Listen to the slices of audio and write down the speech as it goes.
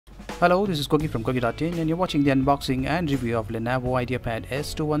Hello, this is Gogi from Gogi.in and you're watching the unboxing and review of Lenovo IdeaPad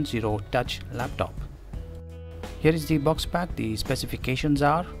S210 Touch laptop. Here is the box pack. The specifications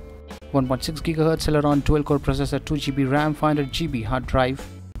are 1.6 GHz Celeron dual-core processor, 2GB RAM, 500GB hard drive,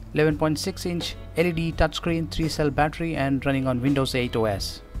 11.6-inch LED touchscreen, 3-cell battery and running on Windows 8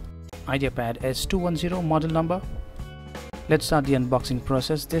 OS. IdeaPad S210 model number. Let's start the unboxing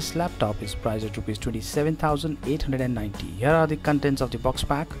process. This laptop is priced at Rs 27,890. Here are the contents of the box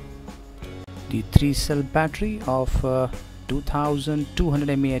pack. The 3-cell battery of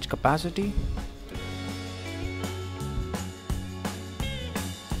 2200 mAh capacity.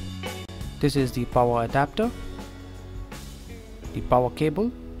 This is the power adapter, the power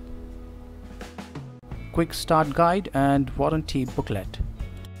cable, quick start guide and warranty booklet.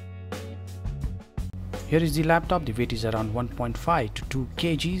 Here is the laptop. The weight is around 1.5 to 2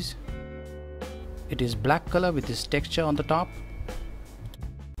 kgs. It is black color with this texture on the top.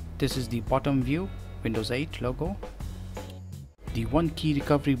 This is the bottom view, Windows 8 logo. The one key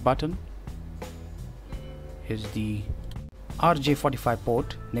recovery button. Here's the RJ45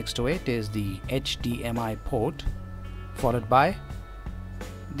 port. Next to it is the HDMI port, followed by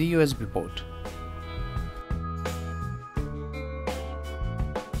the USB port.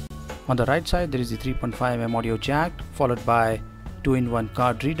 On the right side there is the 3.5mm audio jack, followed by 2-in-1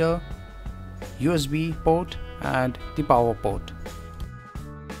 card reader, USB port and the power port.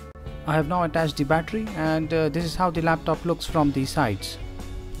 I have now attached the battery and this is how the laptop looks from the sides.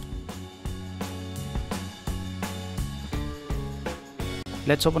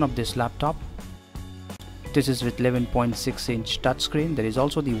 Let's open up this laptop. This is with 11.6-inch touchscreen. There is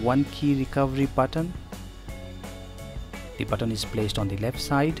also the one key recovery button. The button is placed on the left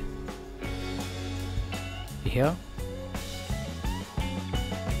side here.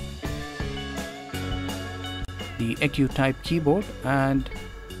 The EQ type keyboard and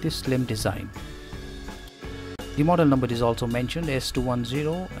this slim design. The model number is also mentioned,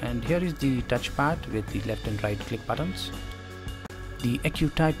 S210, and here is the touchpad with the left and right click buttons. The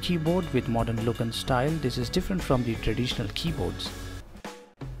EQ type keyboard with modern look and style. This is different from the traditional keyboards.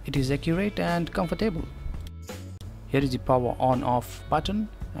 It is accurate and comfortable. Here is the power on off button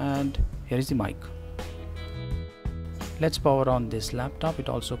and here is the mic. Let's power on this laptop. It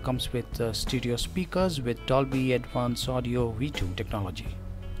also comes with stereo speakers with Dolby Advanced Audio V2 technology.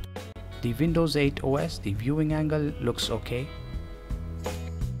 The Windows 8 OS, the viewing angle looks okay.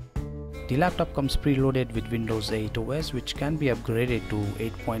 The laptop comes preloaded with Windows 8 OS, which can be upgraded to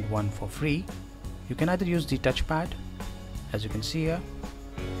 8.1 for free. You can either use the touchpad, as you can see here,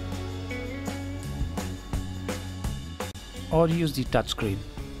 or use the touchscreen.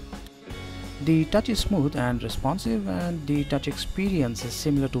 The touch is smooth and responsive, and the touch experience is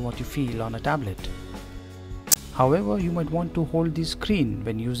similar to what you feel on a tablet. However, you might want to hold the screen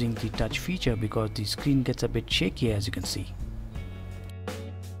when using the touch feature because the screen gets a bit shaky, as you can see.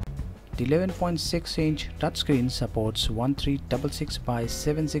 The 11.6-inch touchscreen supports 1366 by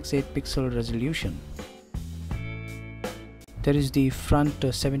 768 pixel resolution. There is the front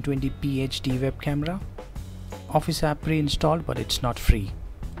 720p HD web camera. Office app pre-installed, but it's not free.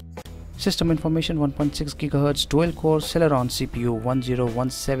 System information: 1.6 GHz dual-core Celeron CPU,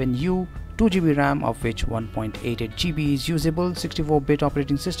 1017U, 2GB RAM of which 1.88 GB is usable, 64-bit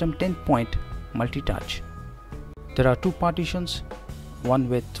operating system, 10-point multi-touch. There are two partitions, one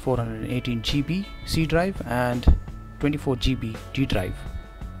with 418 GB C drive and 24 GB D drive.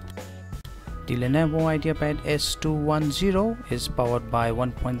 The Lenovo IdeaPad S210 is powered by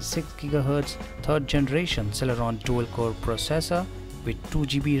 1.6 GHz 3rd generation Celeron dual-core processor with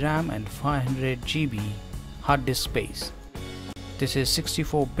 2GB RAM and 500 GB hard disk space. This is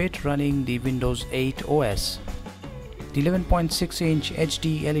 64-bit running the Windows 8 OS. The 11.6-inch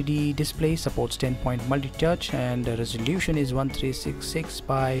HD LED display supports 10-point multi-touch and the resolution is 1366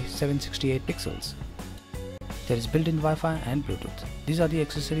 by 768 pixels. There is built-in Wi-Fi and Bluetooth. These are the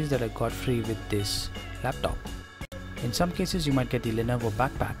accessories that I got free with this laptop. In some cases you might get the Lenovo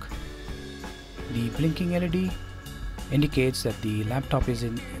backpack. The blinking LED indicates that the laptop is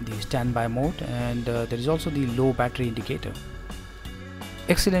in the standby mode, and there is also the low battery indicator.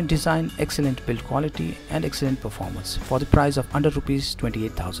 Excellent design, excellent build quality and excellent performance for the price of under Rs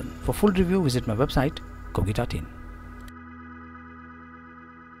 28,000. For full review visit my website Gogi.in.